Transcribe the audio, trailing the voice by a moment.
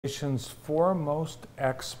Nation's foremost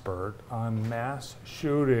expert on mass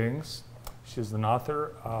shootings. She's an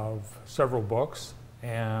author of several books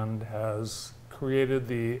and has created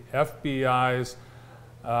the FBI's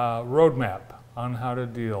roadmap on how to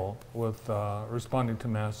deal with responding to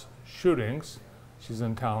mass shootings. She's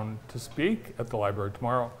in town to speak at the library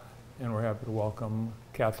tomorrow, and we're happy to welcome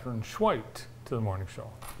Katherine Schweit to the morning show.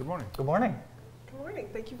 Good morning. Good morning. Good morning.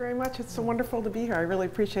 Thank you very much. It's so wonderful to be here. I really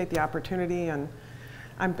appreciate the opportunity, and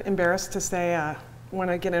I'm embarrassed to say when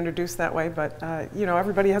I get introduced that way, but you know,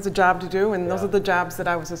 everybody has a job to do, and those are the jobs that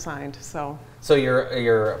I was assigned. So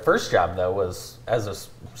your first job though was as a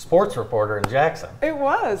sports reporter in Jackson. It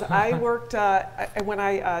was. I worked when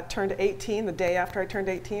I turned 18. The day after I turned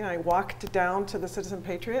 18, I walked down to the Citizen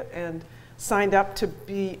Patriot and signed up to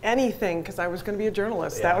be anything because I was going to be a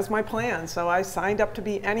journalist. Yeah. That was my plan. So I signed up to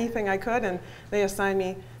be anything I could, and they assigned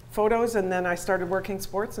me photos, and then I started working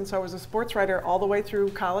sports, and so I was a sports writer all the way through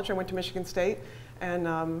college. I went to Michigan State,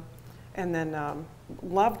 and then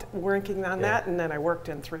loved working on that, and then I worked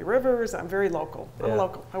in Three Rivers. I'm very local. I'm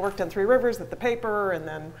local. I worked in Three Rivers at the paper, and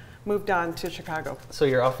then moved on to Chicago. So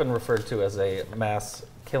you're often referred to as a mass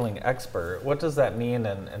killing expert. What does that mean,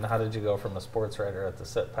 and how did you go from a sports writer at the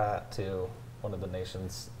Sit-Pat to one of the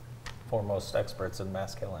nation's foremost experts in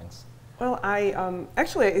mass killings? Well, I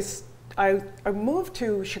moved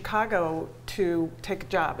to Chicago to take a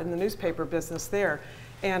job in the newspaper business there,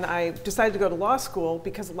 and I decided to go to law school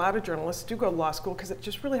because a lot of journalists do go to law school because it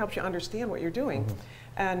just really helps you understand what you're doing. Mm-hmm.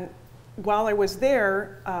 And while I was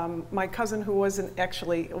there, my cousin, who was an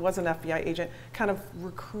FBI agent, kind of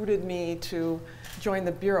recruited me to join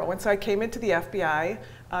the bureau. And so I came into the FBI.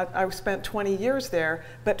 I spent 20 years there,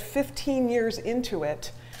 but 15 years into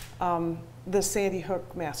it, the Sandy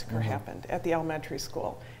Hook massacre happened at the elementary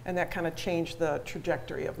school, and that kind of changed the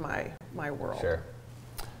trajectory of my world. Sure.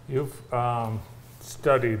 You've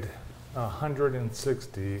studied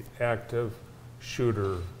 160 active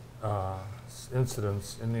shooter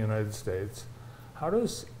incidents in the United States. How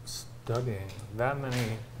does studying that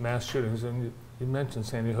many mass shootings, and you mentioned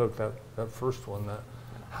Sandy Hook, that first one,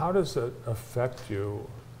 how does it affect you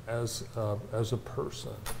as a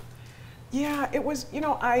person? Yeah, it was, you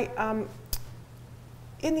know,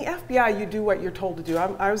 in the FBI, you do what you're told to do.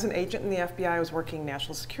 I was an agent in the FBI. I was working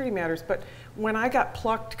national security matters. But when I got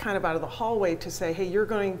plucked kind of out of the hallway to say, hey, you're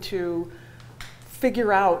going to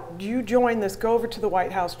figure out, you join this, go over to the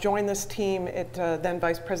White House, join this team at then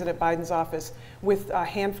Vice President Biden's office with a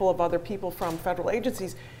handful of other people from federal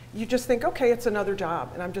agencies, you just think, okay, it's another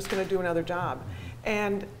job, and I'm just going to do another job.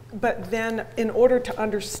 But then in order to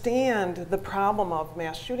understand the problem of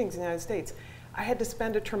mass shootings in the United States, I had to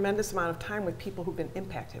spend a tremendous amount of time with people who've been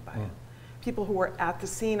impacted by it. People who were at the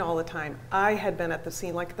scene all the time. I had been at the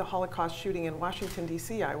scene, like the Holocaust shooting in Washington,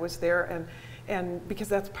 D.C. I was there, and because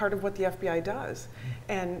that's part of what the FBI does.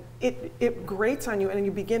 And it grates on you, and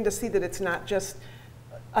you begin to see that it's not just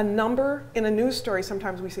a number. In a news story,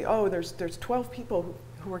 sometimes we say, oh, there's 12 people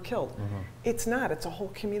who were killed. It's not. It's a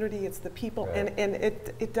whole community. It's the people, right. and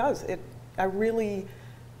it does.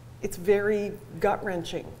 It's very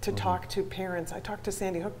gut-wrenching to talk to parents. I talked to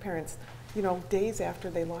Sandy Hook parents, you know, days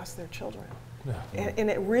after they lost their children. Yeah.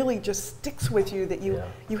 And it really just sticks with you that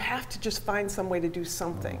you have to just find some way to do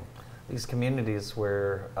something. These communities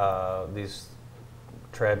where these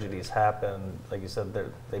tragedies happen, like you said,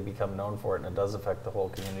 they become known for it, and it does affect the whole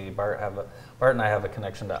community. Bart and I have a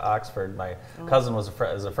connection to Oxford. My cousin was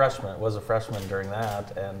a freshman during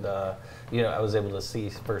that, and you know, I was able to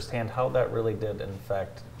see firsthand how that really did, in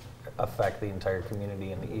fact, affect the entire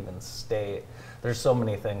community and even state. There's so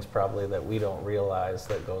many things probably that we don't realize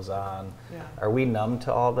that goes on. Yeah. Are we numb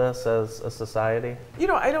to all this as a society? You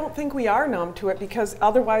know, I don't think we are numb to it because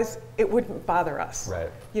otherwise it wouldn't bother us. Right.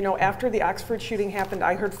 You know, after the Oxford shooting happened,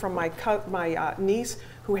 I heard from my niece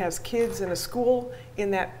who has kids in a school in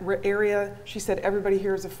that area. She said everybody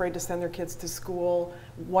here is afraid to send their kids to school.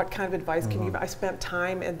 What kind of advice can you give? I spent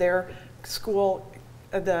time at their school.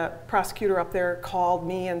 The prosecutor up there called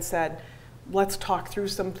me and said, let's talk through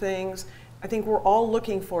some things. I think we're all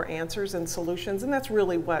looking for answers and solutions, and that's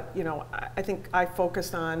really what, you know, I think I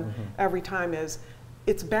focused on every time is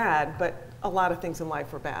it's bad, but a lot of things in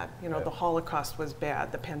life were bad. You know, the Holocaust was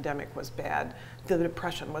bad, the pandemic was bad, the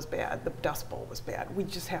Depression was bad, the Dust Bowl was bad. We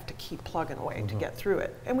just have to keep plugging away to get through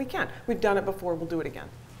it, and we can. We've done it before, we'll do it again.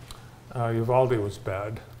 Uvalde was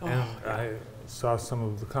bad, and I saw some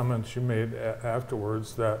of the comments you made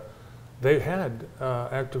afterwards that they had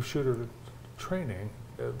active shooter training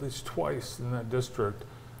at least twice in that district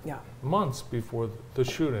months before the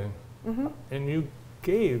shooting. And you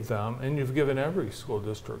gave them, and you've given every school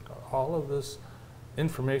district, all of this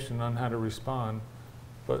information on how to respond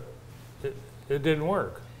but it didn't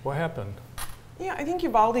work. What happened? Yeah, I think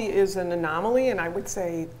Uvalde is an anomaly, and I would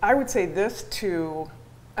say this to,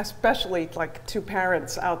 especially like to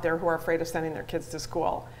parents out there who are afraid of sending their kids to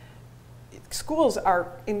school. Schools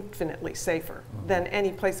are infinitely safer than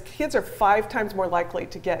any place. Kids are 5 times more likely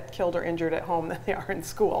to get killed or injured at home than they are in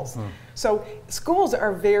schools. So schools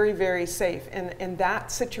are very, very safe, and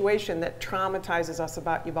that situation that traumatizes us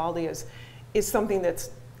about Uvalde is something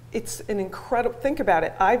it's an incredible, think about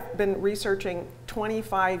it. I've been researching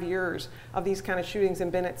 25 years of these kind of shootings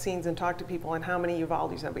and been at scenes and talked to people, and how many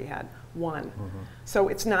Uvaldes have we had? 1. So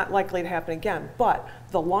it's not likely to happen again. But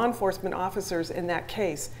the law enforcement officers in that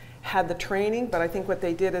case had the training, but I think what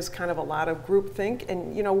they did is kind of a lot of groupthink.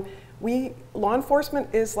 And you know, law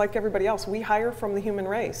enforcement is like everybody else. We hire from the human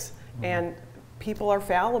race, and people are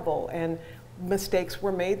fallible, and mistakes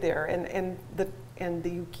were made there, and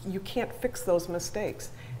you can't fix those mistakes.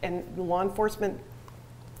 And law enforcement,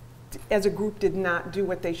 as a group, did not do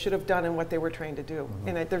what they should have done and what they were trained to do.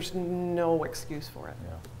 And there's no excuse for it.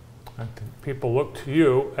 I think people look to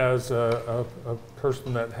you as a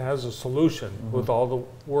person that has a solution with all the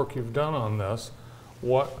work you've done on this.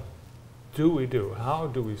 What do we do? How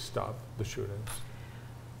do we stop the shootings?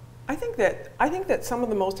 I think that some of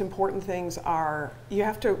the most important things are, you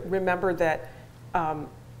have to remember that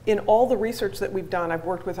in all the research that we've done, I've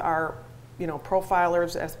worked with our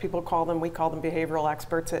profilers, as people call them. We call them behavioral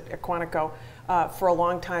experts at Quantico for a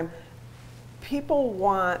long time. People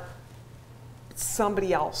want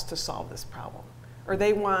somebody else to solve this problem, or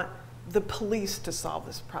they want the police to solve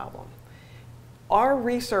this problem. Our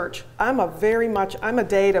research, I'm a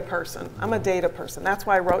data person. I'm a data person. That's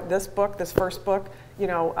why I wrote this book, this first book,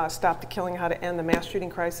 Stop the Killing, How to End the Mass Shooting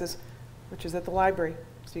Crisis, which is at the library.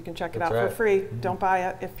 So you can check it out for free. Don't buy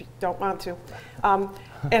it if you don't want to.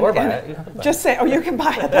 Or buy it. You can buy just say, oh, you can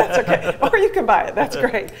buy it. That's okay. Or you can buy it. That's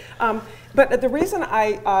great. But the reason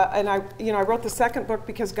I wrote the second book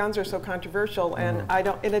because guns are so controversial, and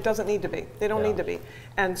and it doesn't need to be. They don't need to be.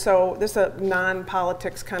 And so this is a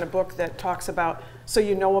non-politics kind of book that talks about, so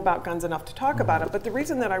you know about guns enough to talk about it. But the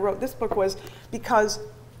reason that I wrote this book was because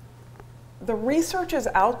the research is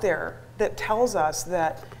out there that tells us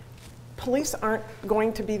that police aren't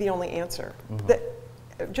going to be the only answer.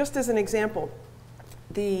 Just as an example,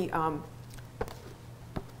 in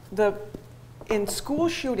school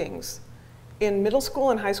shootings, in middle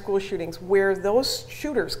school and high school shootings, where those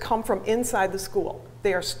shooters come from inside the school,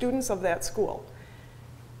 they are students of that school.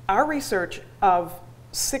 Our research of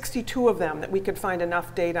 62 of them that we could find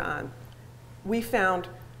enough data on, we found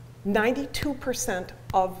 92%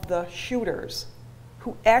 of the shooters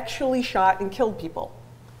who actually shot and killed people,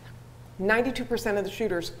 92% of the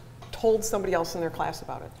shooters told somebody else in their class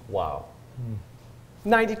about it. Wow.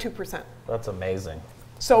 92%. That's amazing.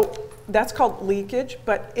 So that's called leakage,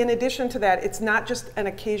 but in addition to that, it's not just an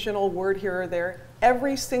occasional word here or there.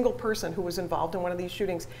 Every single person who was involved in one of these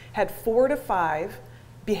shootings had 4 to 5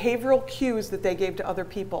 behavioral cues that they gave to other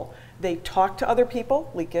people. They talked to other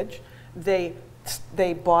people, leakage. They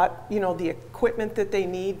bought, the equipment that they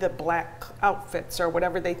need, the black outfits or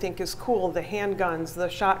whatever they think is cool, the handguns, the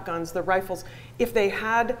shotguns, the rifles. If they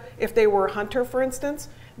were a hunter, for instance,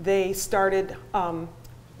 they started, and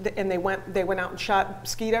they went out and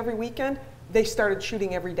skied every weekend. They started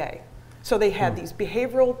shooting every day. So they had these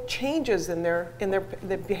behavioral changes in the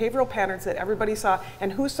behavioral patterns that everybody saw.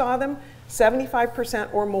 And who saw them?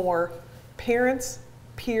 75% or more parents,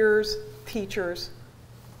 peers, teachers,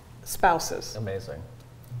 spouses. Amazing.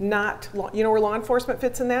 Not, where law enforcement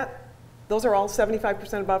fits in that? Those are all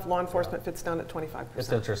 75% above. Law enforcement fits down at 25%.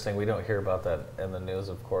 It's interesting. We don't hear about that in the news,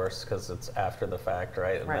 of course, because it's after the fact,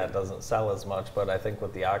 right? And that doesn't sell as much. But I think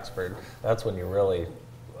with the Oxford, that's when you really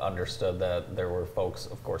understood that there were folks,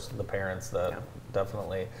 of course, the parents that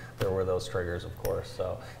definitely, there were those triggers, of course.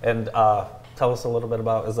 So, and tell us a little bit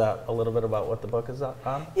about, is that a little bit about what the book is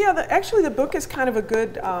on? Yeah, actually the book is kind of a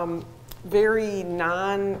good, very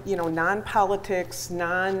non-politics,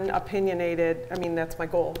 non-opinionated, I mean, that's my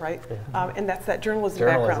goal, right? And that's that journalism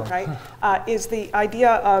background, right? Is the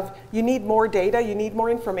idea of you need more data, you need more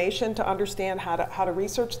information to understand how to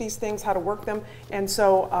research these things, how to work them. And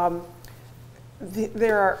so what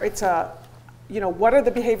are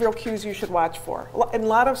the behavioral cues you should watch for? And a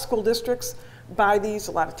lot of school districts buy these,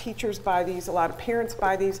 a lot of teachers buy these, a lot of parents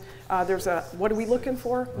buy these. There's what are we looking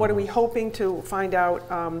for? What are we hoping to find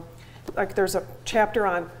out? Like there's a chapter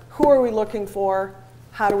on who are we looking for,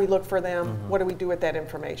 how do we look for them, what do we do with that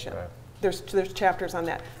information? Right. There's chapters on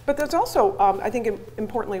that. But there's also, I think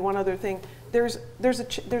importantly, one other thing, there's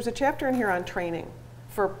a chapter in here on training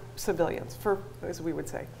for civilians, for, as we would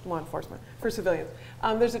say, law enforcement, for civilians.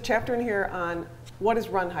 There's a chapter in here on what is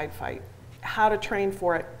run, hide, fight, how to train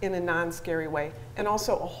for it in a non-scary way, and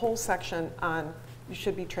also a whole section on you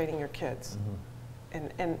should be training your kids.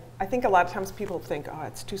 And I think a lot of times people think, oh,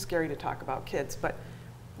 it's too scary to talk about kids, but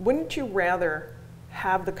wouldn't you rather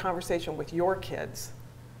have the conversation with your kids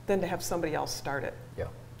than to have somebody else start it? Yeah.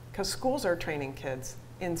 Because schools are training kids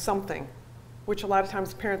in something, which a lot of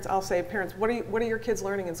times parents, I'll say, parents, what are your kids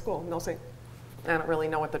learning in school? And they'll say, I don't really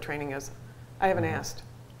know what the training is. I haven't asked.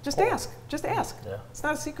 Just ask. Just ask. Yeah. It's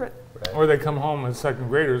not a secret. Right. Or they come home as second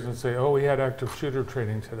graders and say, oh, we had active shooter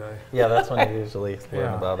training today. Yeah, that's when you usually learn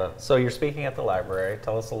Yeah. about it. So you're speaking at the library.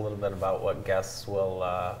 Tell us a little bit about what guests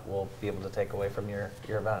will be able to take away from your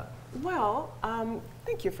event. Well,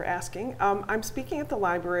 thank you for asking. I'm speaking at the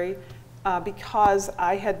library because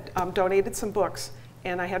I had donated some books,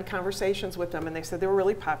 and I had conversations with them, and they said they were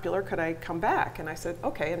really popular. Could I come back? And I said,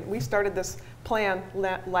 okay. And we started this plan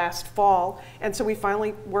last fall, and so we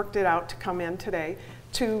finally worked it out to come in today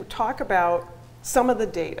to talk about some of the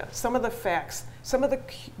data, some of the facts, some of the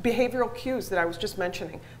behavioral cues that I was just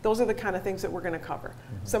mentioning. Those are the kind of things that we're going to cover.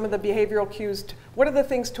 Some of the behavioral cues, what are the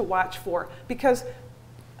things to watch for? Because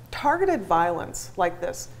targeted violence like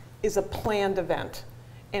this is a planned event,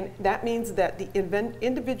 and that means that the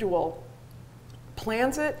individual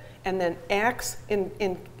plans it and then acts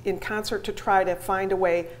in concert to try to find a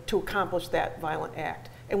way to accomplish that violent act.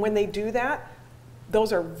 And when they do that,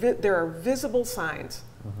 there are visible signs.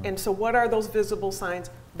 And so what are those visible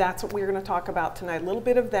signs? That's what we're going to talk about tonight, a little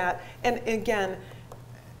bit of that. And again,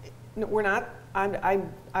 we're not,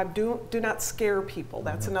 I do not scare people.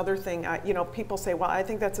 That's another thing. People say, well, I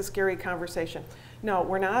think that's a scary conversation. No,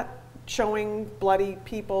 we're not showing bloody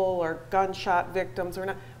people or gunshot victims.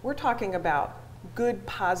 We're talking about good,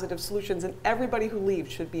 positive solutions, and everybody who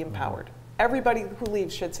leaves should be empowered. Everybody who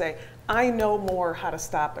leaves should say, I know more how to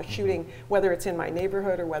stop a shooting, whether it's in my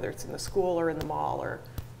neighborhood or whether it's in the school or in the mall or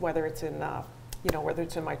whether it's in, whether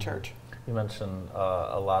it's in my church. You mentioned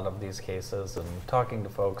a lot of these cases and talking to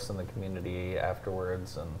folks in the community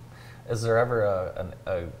afterwards. And is there ever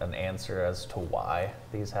an answer as to why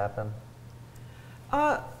these happen?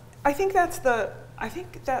 I think that's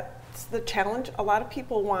the challenge. A lot of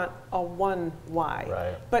people want a one why.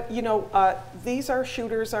 Right. But these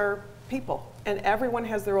shooters are people, and everyone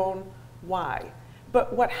has their own why.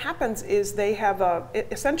 But what happens is they have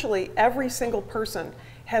essentially every single person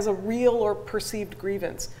has a real or perceived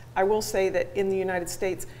grievance. I will say that in the United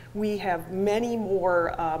States, we have many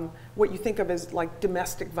more what you think of as like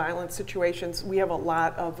domestic violence situations. We have a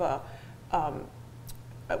lot of,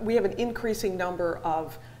 we have an increasing number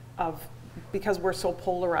of because we're so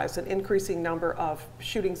polarized, an increasing number of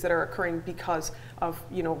shootings that are occurring because of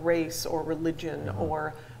race or religion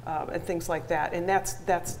or and things like that. And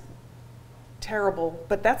that's terrible,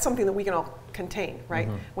 but that's something that we can all contain, right?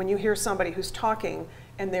 When you hear somebody who's talking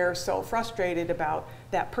and they're so frustrated about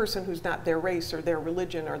that person who's not their race or their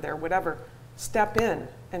religion or their whatever, step in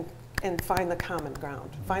and find the common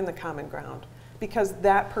ground. Find the common ground, because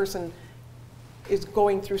that person is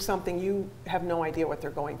going through something you have no idea what they're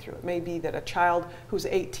going through. It may be that a child who's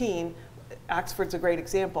 18, Oxford's a great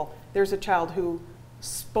example, there's a child who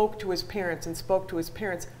spoke to his parents,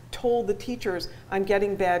 told the teachers, I'm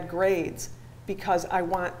getting bad grades because I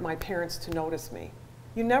want my parents to notice me.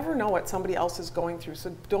 You never know what somebody else is going through,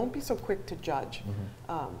 so don't be so quick to judge,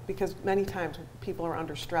 because many times people are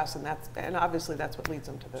under stress, and obviously that's what leads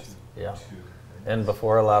them to this. Yeah, and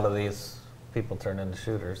before a lot of these people turn into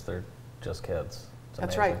shooters, they're just kids. It's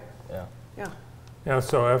That's amazing. right. Yeah. Yeah. Yeah,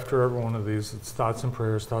 so after every one of these, it's thoughts and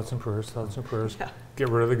prayers, thoughts and prayers, thoughts and prayers. Yeah. Get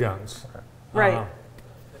rid of the guns. Right.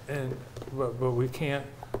 But we can't.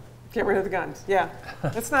 Get rid of the guns. Yeah,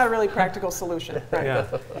 that's not a really practical solution. Right? Yeah.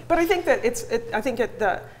 But I think that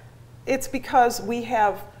it's because we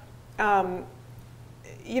have,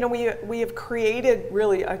 we have created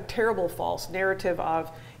really a terrible false narrative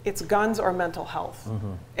of it's guns or mental health,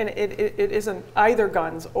 and it isn't either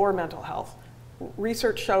guns or mental health.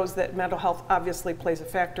 Research shows that mental health obviously plays a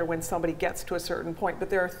factor when somebody gets to a certain point, but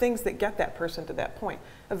there are things that get that person to that point.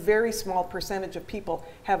 A very small percentage of people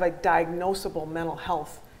have a diagnosable mental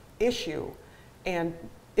health issue, and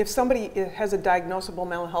if somebody has a diagnosable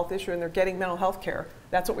mental health issue and they're getting mental health care,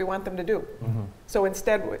 that's what we want them to do. So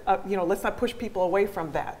instead, let's not push people away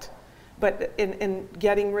from that. But in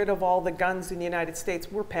getting rid of all the guns in the United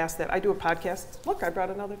States, we're past that. I do a podcast. Look, I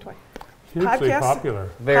brought another toy. Hugely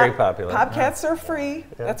popular. Very popular. Podcasts are free. Yeah.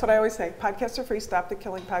 That's what I always say. Podcasts are free. Stop the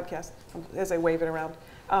killing podcast, as I wave it around.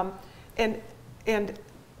 And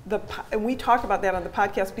we talk about that on the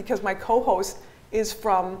podcast because my co-host is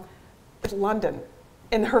from London.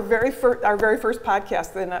 in our very first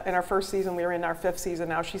podcast, in our first season, we were in our 5th season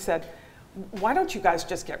now, she said, why don't you guys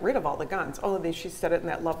just get rid of all the guns? She said it in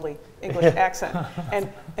that lovely English accent. And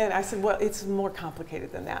I said, well, it's more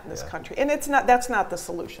complicated than that in this country. And that's not the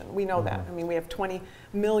solution. We know that. I mean, we have 20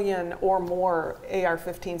 million or more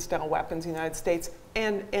AR-15 style weapons in the United States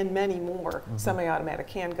and many more semi-automatic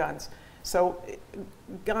handguns. So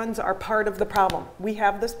guns are part of the problem. We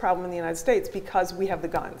have this problem in the United States because we have the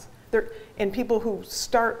guns. And people whose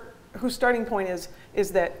starting point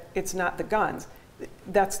is that it's not the guns.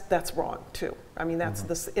 That's wrong too. I mean,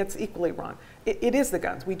 it's equally wrong. It is the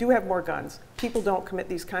guns. We do have more guns. People don't commit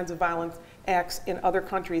these kinds of violent acts in other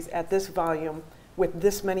countries at this volume with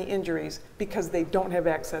this many injuries because they don't have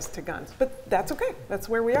access to guns. But that's okay. That's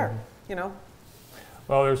where we are, you know.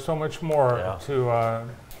 Well, there's so much more to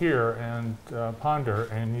hear and ponder,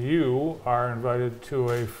 and you are invited to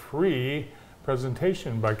a free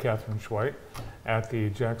presentation by Katherine Schweit at the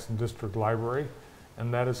Jackson District Library,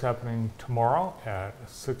 and that is happening tomorrow at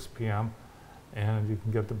 6 p.m. And you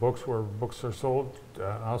can get the books where books are sold.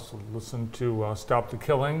 Also listen to Stop the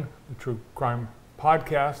Killing, the true crime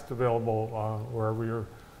podcast, available wherever your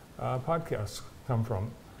podcasts come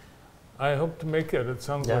from. I hope to make it. It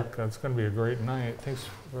sounds like it's going to be a great night. Thanks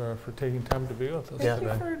for taking time to be with us today. Thank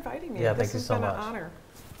you for inviting me. Yeah, this has been an honor.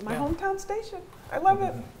 My hometown station. I love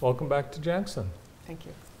it. Welcome back to Jackson. Thank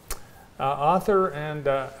you. Author and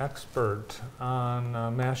expert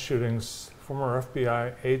on mass shootings, former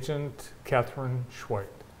FBI agent Katherine Schweit.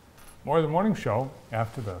 More of the morning show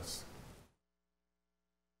after this.